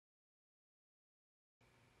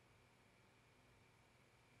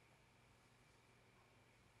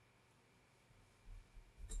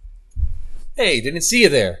Hey, didn't see you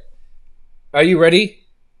there. Are you ready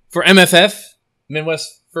for MFF?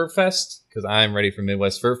 Midwest Furfest? Because I'm ready for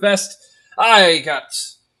Midwest Furfest. I got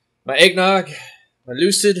my eggnog, my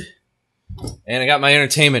lucid, and I got my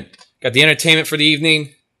entertainment. Got the entertainment for the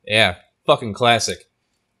evening. Yeah, fucking classic.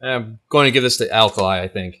 I'm going to give this to Alkali, I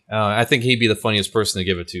think. I think he'd be the funniest person to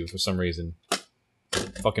give it to for some reason.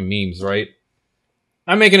 Fucking memes, right?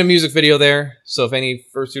 I'm making a music video there, so if any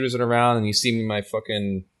fursuiters are around and you see me in my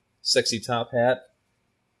fucking sexy top hat,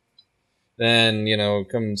 then, you know,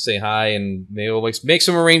 come say hi and maybe we'll make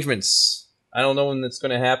some arrangements. I don't know when that's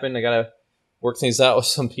going to happen. I gotta work things out with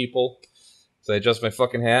some people. So I adjust my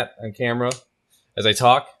fucking hat on camera as I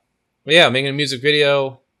talk. But yeah, making a music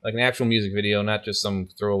video, like an actual music video, not just some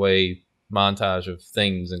throwaway montage of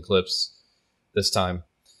things and clips this time.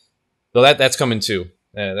 So that's coming too.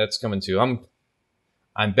 Yeah, that's coming too.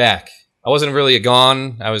 I'm back. I wasn't really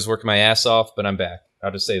gone. I was working my ass off, but I'm back. I'll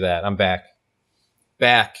just say that. I'm back.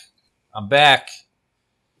 Back. I'm back.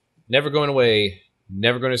 Never going away.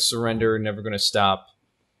 Never going to surrender. Never going to stop.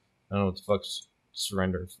 I don't know what the fuck's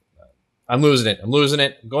surrender. I'm losing it. I'm losing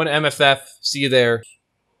it. I'm going to MFF. See you there.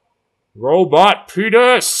 Robot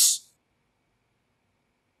Penis.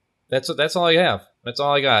 That's all I have. That's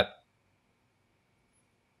all I got.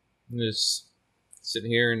 I'm just sitting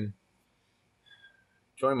here and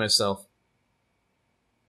enjoying myself.